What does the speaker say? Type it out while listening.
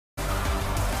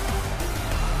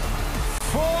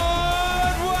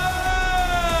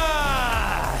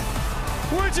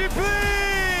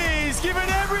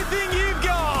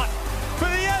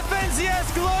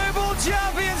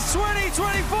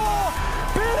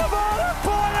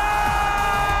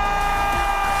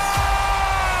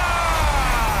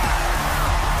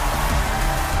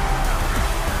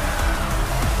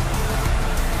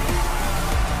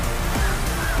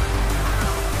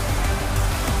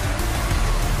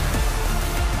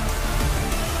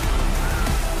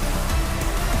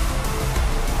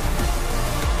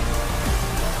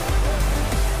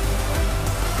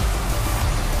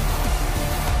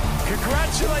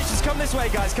this way,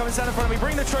 guys. Come and stand in front of me.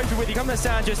 Bring the trophy with you. Come and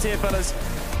stand just here, fellas.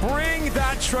 Bring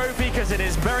that trophy, because it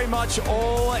is very much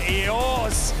all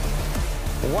yours.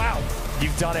 Wow,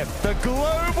 you've done it. The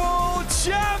Global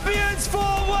Champions Fort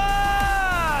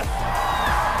Worth!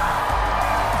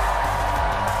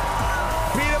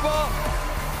 Peterbot,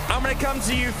 I'm going to come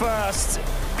to you first.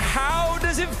 How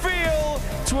does it feel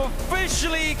to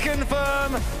officially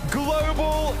confirm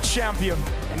Global Champion?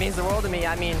 It means the world to me.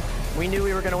 I mean, we knew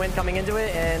we were going to win coming into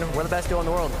it, and we're the best duo in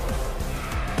the world.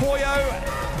 Pollo,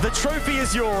 the trophy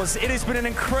is yours. It has been an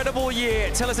incredible year.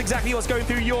 Tell us exactly what's going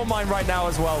through your mind right now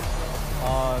as well.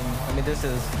 I mean, this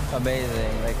is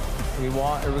amazing. Like, we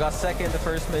got second the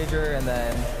first major, and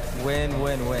then win.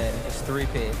 It's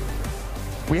 3P.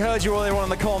 We heard you earlier on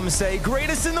the comms say,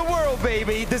 greatest in the world,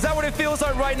 baby. Is that what it feels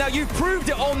like right now? You've proved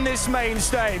it on this main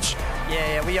stage.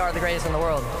 Yeah, we are the greatest in the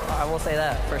world. I will say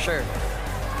that, for sure.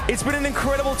 It's been an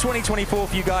incredible 2024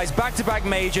 for you guys. Back-to-back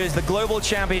majors, the Global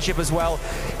Championship as well.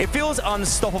 It feels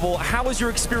unstoppable. How has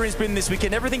your experience been this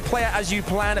weekend? Everything play out as you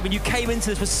planned? I mean, you came into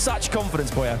this with such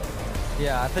confidence, Pollo.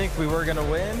 Yeah, I think we were gonna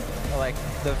win. Like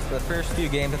the first few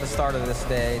games at the start of this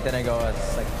day didn't go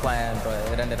as like planned, but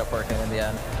it ended up working in the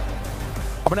end.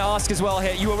 I'm going to ask as well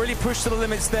here, you were really pushed to the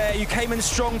limits there. You came in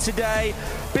strong today.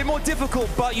 A bit more difficult,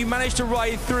 but you managed to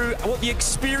ride through what the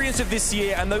experience of this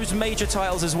year and those major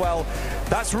titles as well.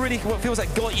 That's really what feels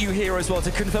like got you here as well,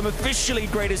 to confirm officially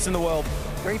greatest in the world.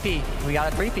 3P. We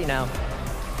got a 3P now.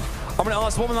 I'm going to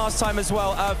ask one last time as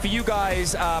well, for you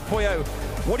guys, Pollo,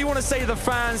 what do you want to say to the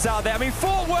fans out there? I mean,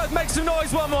 Fort Worth, make some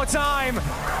noise one more time. The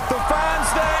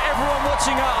fans there, everyone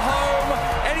watching at home.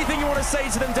 Anything you want to say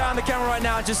to them down the camera right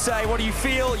now, just say, what do you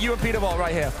feel? You and Peterbot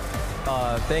right here.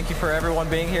 Thank you for everyone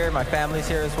being here. My family's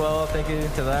here as well. Thank you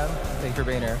to them. Thank you for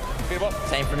being here. Peterbot.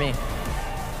 Same for me.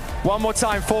 One more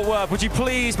time, Fort Worth, would you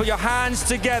please put your hands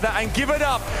together and give it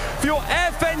up for your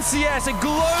FNCS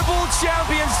Global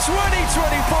Champions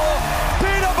 2024,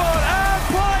 Peterbot and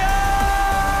Pollo!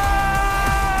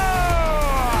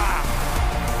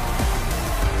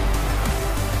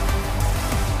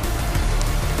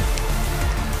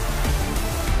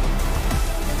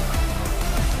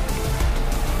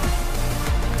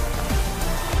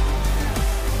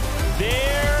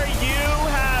 There you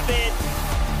have it.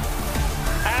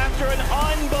 After an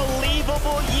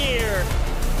unbelievable year,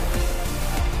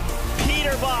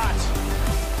 Peterbot,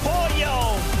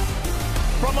 Pollo,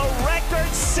 from a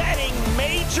record-setting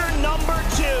major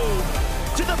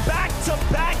 #2 to the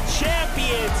back-to-back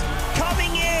champions,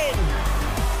 coming in,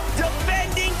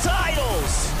 defending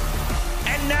titles,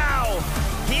 and now,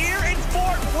 here in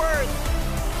Fort Worth,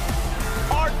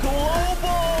 our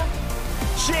global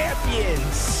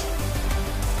champions.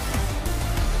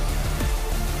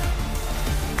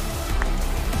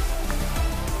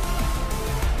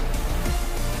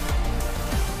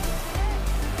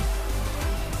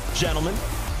 Gentlemen,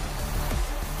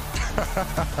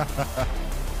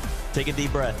 take a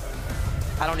deep breath.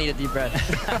 I don't need a deep breath.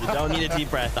 You don't need a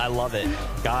deep breath. I love it.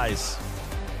 Guys,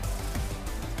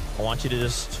 I want you to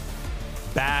just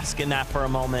bask in that for a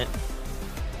moment.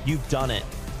 You've done it.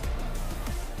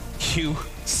 You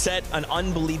set an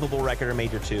unbelievable record in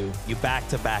Major 2. You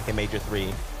back-to-back in Major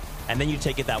 3. And then you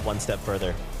take it that one step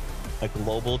further. A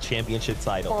global championship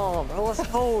title. Oh, bro, let's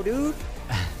go, dude.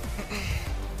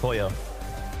 Pollo,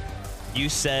 you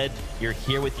said you're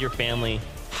here with your family.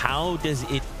 How does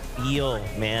it feel,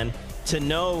 man, to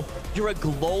know you're a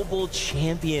global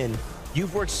champion?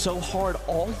 You've worked so hard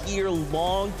all year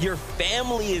long. Your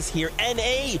family is here.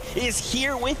 NA is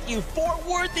here with you. Fort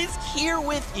Worth is here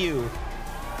with you.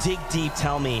 Dig deep,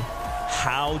 tell me,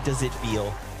 how does it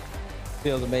feel?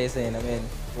 Feels amazing. I mean,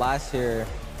 last year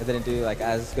I didn't do like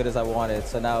as good as I wanted,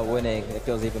 so now winning, it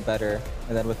feels even better.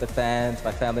 And then with the fans,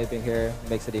 my family being here, it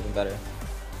makes it even better.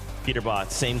 Peterbot,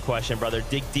 same question, brother.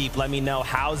 Dig deep, let me know,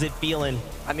 how's it feeling?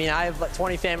 I mean, I have like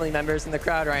 20 family members in the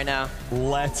crowd right now.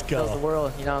 Let's go. Feels the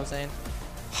world, you know what I'm saying?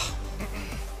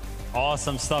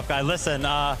 Awesome stuff, guys. Listen,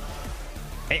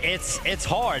 it's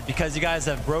hard because you guys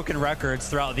have broken records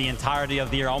throughout the entirety of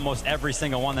the year, almost every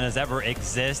single one that has ever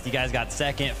existed. You guys got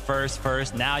second,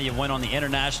 first. Now you went on the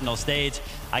international stage.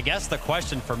 I guess the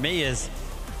question for me is,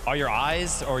 are your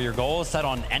eyes or your goals set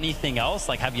on anything else?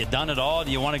 Like, have you done it all? Do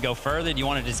you want to go further? Do you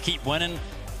want to just keep winning?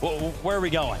 Where are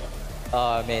we going?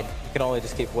 I mean, you can only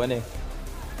just keep winning.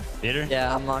 Peter?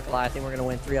 Yeah, I'm not gonna lie. I think we're gonna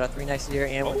win 3 out of 3 next year,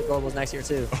 and with the globals next year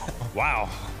too. Wow.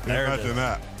 Imagine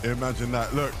that. Imagine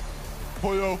that. Look,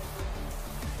 Pollo,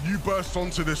 you burst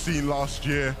onto the scene last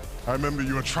year. I remember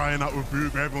you were trying out with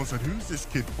Boog. Everyone said, who's this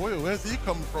kid? Pollo, where's he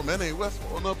come from? NA West,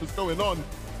 what on earth is going on?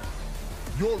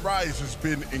 Your rise has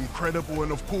been incredible.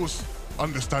 And of course,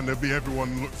 understandably,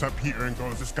 everyone looks at Peter and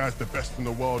goes, this guy's the best in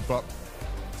the world. But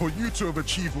for you to have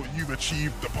achieved what you've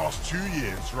achieved the past 2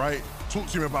 years, right? Talk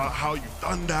to me about how you've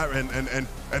done that and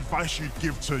advice you'd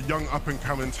give to young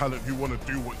up-and-coming talent who want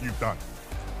to do what you've done.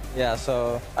 Yeah,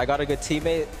 so I got a good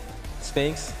teammate,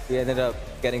 Sphinx. We ended up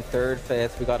getting 3rd,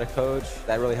 5th. We got a coach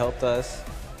that really helped us.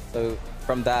 So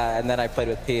from that, and then I played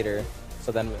with Peter.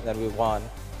 So then we won.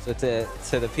 So to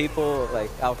the people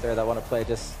like out there that want to play,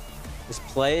 just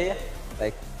play,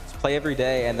 just play every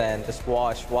day, and then just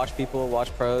watch people,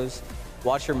 watch pros,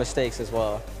 watch your mistakes as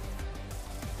well.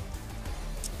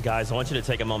 Guys, I want you to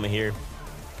take a moment here.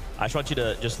 I just want you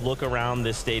to just look around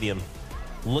this stadium.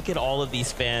 Look at all of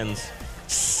these fans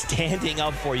standing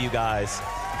up for you guys.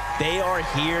 They are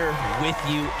here with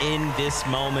you in this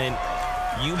moment.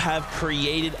 You have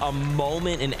created a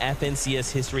moment in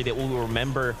FNCS history that we'll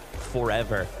remember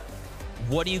forever.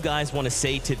 What do you guys want to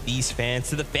say to these fans,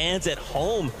 to the fans at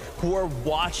home who are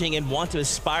watching and want to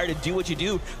aspire to do what you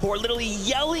do, who are literally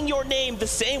yelling your name the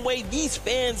same way these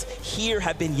fans here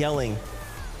have been yelling?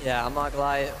 Yeah, I'm not gonna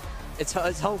lie. It's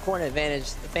home court advantage.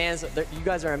 The fans, you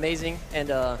guys are amazing,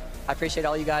 and I appreciate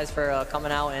all you guys for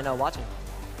coming out and watching.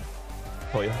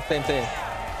 Pollo. Same thing.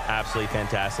 Absolutely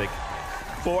fantastic.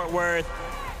 Fort Worth,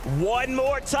 one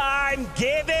more time,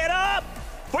 give it up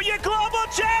for your global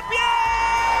champions!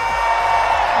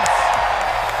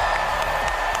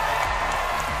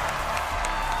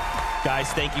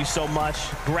 Guys, thank you so much.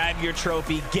 Grab your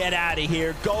trophy, get out of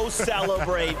here, go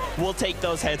celebrate. We'll take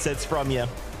those headsets from you.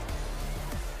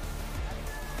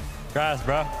 Congrats,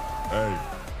 bro. Hey.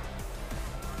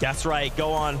 That's right,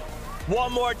 go on.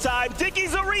 One more time,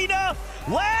 Dickies Arena,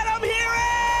 let them hear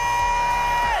it!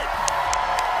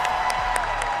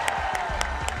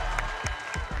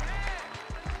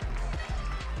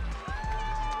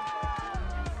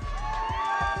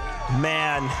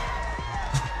 Man,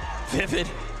 Vivid,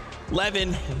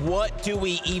 Levin, what do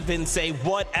we even say?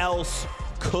 What else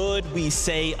could we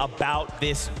say about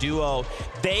this duo?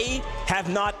 They have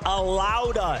not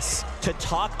allowed us to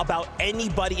talk about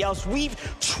anybody else. We've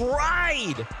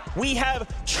tried. We have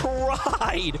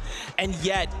tried. And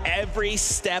yet, every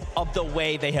step of the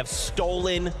way, they have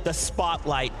stolen the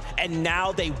spotlight. And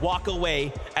now they walk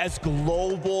away as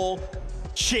global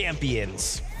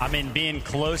champions. I mean, being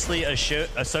closely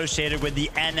associated with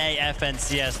the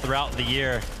NAFNCS throughout the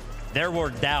year, there were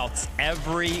doubts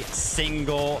every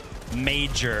single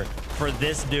major for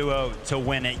this duo to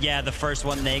win it. Yeah, the first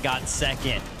one they got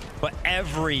second, but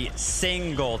every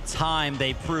single time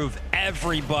they proved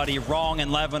everybody wrong,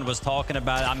 and Levin was talking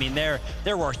about it. I mean, there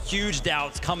were huge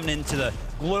doubts coming into the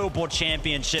global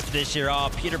championship this year. Oh,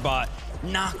 peterbot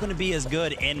not going to be as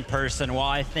good in person. Well,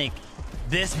 I think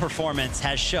this performance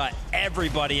has shut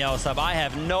everybody else up. I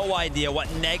have no idea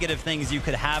what negative things you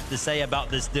could have to say about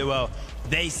this duo.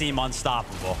 They seem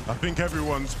unstoppable. I think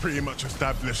everyone's pretty much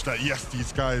established that, yes,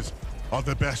 these guys are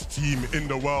the best team in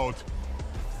the world.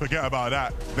 Forget about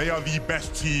that. They are the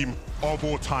best team of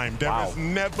all time. There has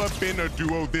never been a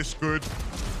duo this good.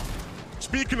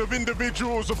 Speaking of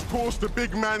individuals, of course, the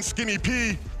big man, Skinny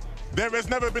P, there has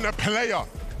never been a player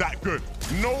that good.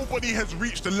 Nobody has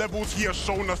reached the levels he has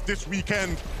shown us this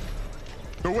weekend.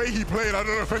 The way he played, I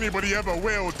don't know if anybody ever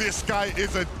will. This guy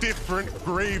is a different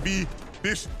gravy.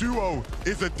 This duo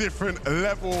is a different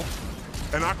level.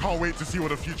 And I can't wait to see what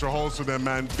the future holds for them,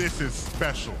 man. This is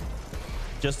special.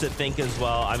 Just to think as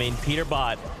well, I mean,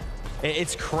 peterbot,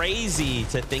 it's crazy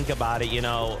to think about it, you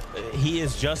know. He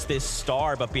is just this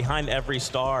star, but behind every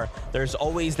star, there's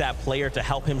always that player to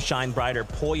help him shine brighter.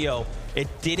 Pollo, it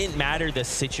didn't matter the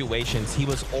situations. He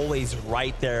was always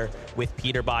right there with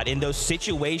peterbot. In those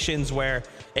situations where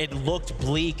it looked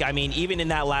bleak, I mean, even in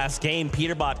that last game,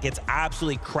 peterbot gets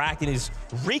absolutely cracked and is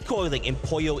recoiling, and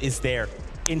Pollo is there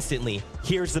instantly.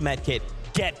 Here's the med kit.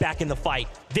 Get back in the fight.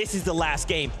 This is the last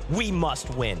game. We must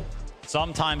win.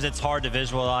 Sometimes it's hard to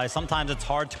visualize. Sometimes it's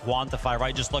hard to quantify,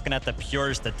 right? Just looking at the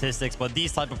pure statistics. But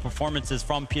these type of performances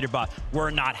from peterbot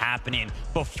were not happening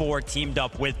before teamed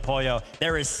up with Pollo.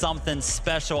 There is something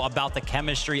special about the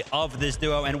chemistry of this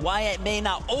duo. And while it may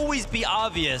not always be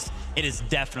obvious, it is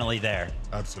definitely there.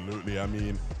 Absolutely. I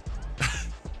mean,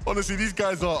 honestly, these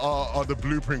guys are the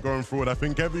blueprint going forward. I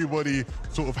think everybody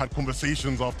sort of had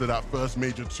conversations after that first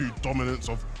major 2 dominance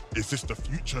of, is this the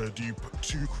future? Do you put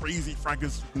 2 crazy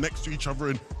fraggers next to each other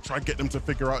and try to get them to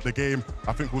figure out the game?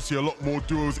 I think we'll see a lot more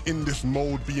duos in this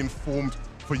mold being formed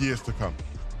for years to come.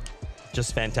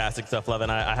 Just fantastic stuff, Levin.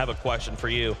 I have a question for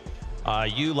you.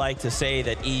 You like to say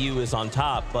that EU is on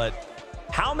top, but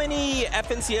how many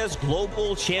FNCS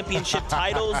Global Championship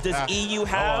titles does EU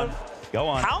have? Go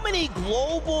on. How many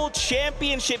global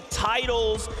championship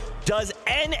titles does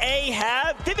NA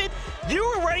have? David, you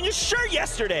were wearing a shirt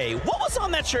yesterday. What was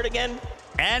on that shirt again?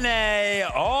 NA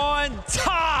on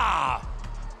top.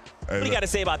 What do you got to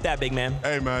say about that, big man?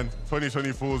 Hey, man,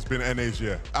 2024 has been NA's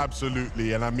year.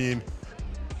 Absolutely. And I mean,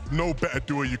 no better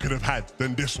duo you could have had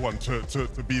than this one to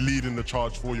be leading the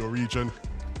charge for your region.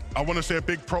 I want to say a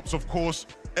big props, of course.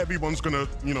 Everyone's going to,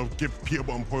 you know, give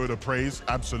peterbot and pollo the praise.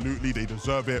 Absolutely. They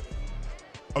deserve it.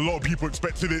 A lot of people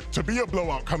expected it to be a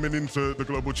blowout coming into the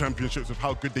Global Championships of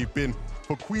how good they've been.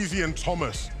 For Queasy and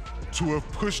Thomas to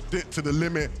have pushed it to the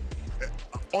limit,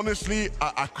 honestly,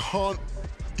 I can't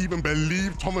even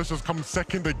believe Thomas has come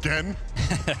second again.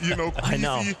 You know,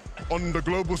 Queasy on the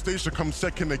global stage to come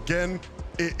second again.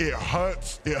 It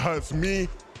hurts. It hurts me.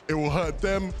 It will hurt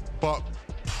them. But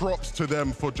props to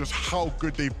them for just how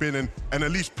good they've been and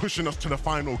at least pushing us to the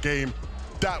final game.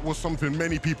 That was something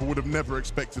many people would have never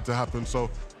expected to happen. So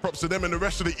props to them and the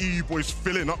rest of the EU boys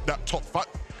filling up that top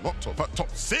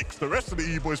six. The rest of the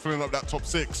EU boys filling up that top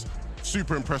six.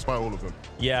 Super impressed by all of them.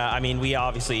 Yeah, I mean, we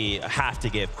obviously have to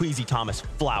give Queasy Thomas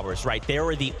flowers, right? They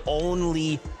were the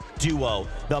only duo.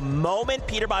 The moment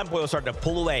peterbot and pollo started to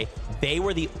pull away, they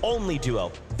were the only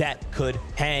duo that could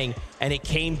hang. And it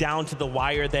came down to the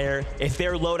wire there. If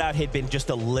their loadout had been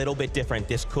just a little bit different,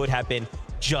 this could have been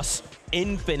just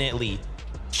infinitely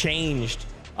changed.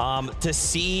 To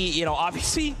see, you know,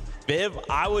 obviously, Viv,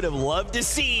 I would have loved to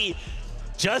see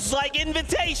just like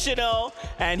Invitational,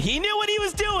 and he knew what he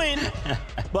was doing,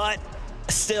 but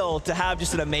still, to have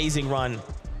just an amazing run,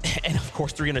 and of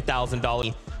course,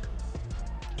 $300,000,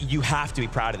 you have to be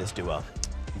proud of this duo.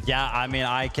 Yeah, I mean,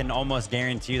 I can almost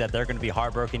guarantee you that they're going to be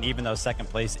heartbroken, even though second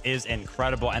place is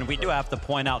incredible. And we do have to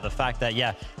point out the fact that,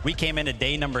 yeah, we came into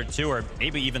day number 2, or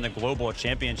maybe even the global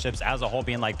championships as a whole,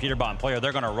 being like peterbot and pollo,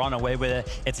 they're going to run away with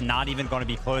it. It's not even going to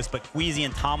be close. But Queasy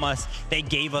and Thomas, they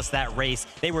gave us that race.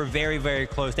 They were very, very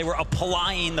close. They were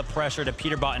applying the pressure to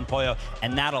peterbot and pollo,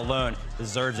 and that alone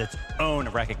deserves its own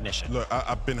recognition. Look,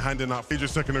 I've been handing out just a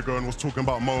second ago and was talking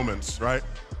about moments, right?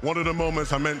 One of the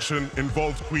moments I mentioned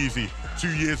involved Queasy 2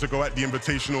 years ago at the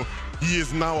Invitational. He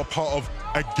is now a part of,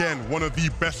 again, one of the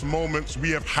best moments we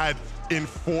have had in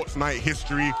Fortnite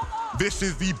history. This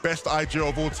is the best IGL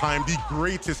of all time, the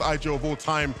greatest IGL of all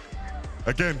time.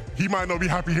 Again, he might not be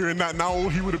happy hearing that. Now all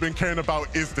he would have been caring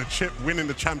about is the chip, winning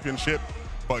the championship.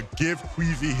 But give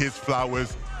Queasy his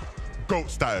flowers.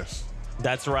 GOAT status.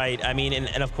 That's right. I mean,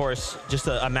 and of course, just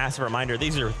a massive reminder,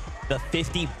 these are the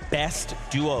 50 best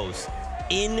duos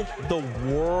in the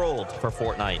world for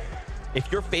Fortnite. If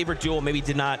your favorite duo maybe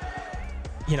did not,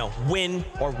 you know, win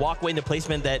or walk away in the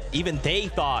placement that even they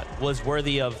thought was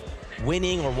worthy of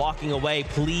winning or walking away,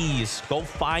 please go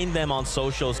find them on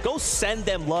socials. Go send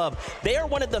them love. They are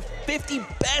one of the 50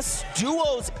 best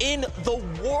duos in the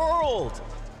world.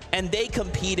 And they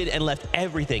competed and left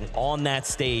everything on that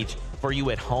stage for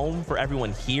you at home, for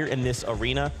everyone here in this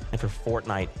arena, and for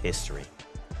Fortnite history.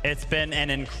 It's been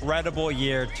an incredible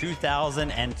year.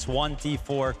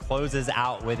 2024 closes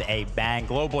out with a bang.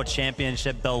 Global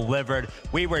Championship delivered.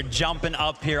 We were jumping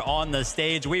up here on the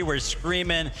stage. We were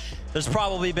screaming. There's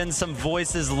probably been some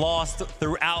voices lost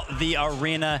throughout the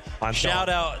arena. Shout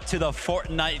out to the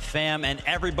Fortnite fam and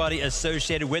everybody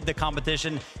associated with the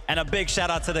competition. And a big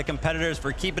shout out to the competitors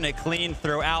for keeping it clean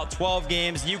throughout 12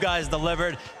 games. You guys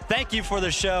delivered. Thank you for the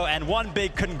show. And one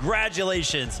big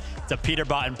congratulations to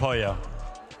peterbot and pollo.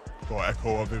 Got to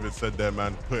echo what Vivid said there,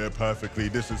 man. Put it perfectly.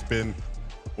 This has been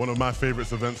one of my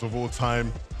favorite events of all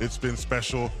time. It's been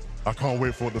special. I can't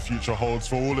wait for what the future holds.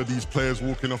 For all of these players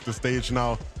walking off the stage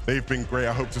now, they've been great.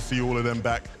 I hope to see all of them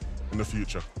back in the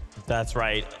future. That's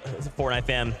right. Fortnite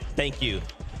fam, thank you.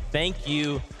 Thank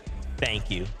you.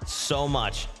 Thank you so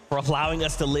much for allowing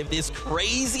us to live this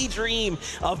crazy dream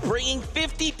of bringing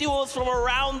 50 duos from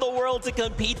around the world to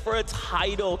compete for a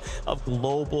title of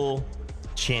global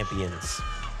champions.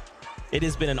 It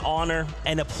has been an honor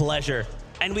and a pleasure,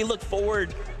 and we look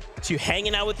forward to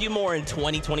hanging out with you more in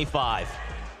 2025.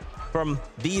 From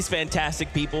these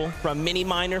fantastic people, from Mini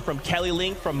Miner, from Kelly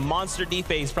Link, from Monster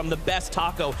D-Face, from The Best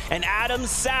Taco, and Adam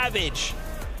Savage,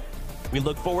 we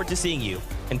look forward to seeing you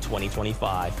in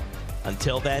 2025.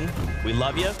 Until then, we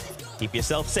love you, keep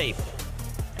yourself safe,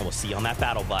 and we'll see you on that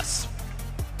battle bus.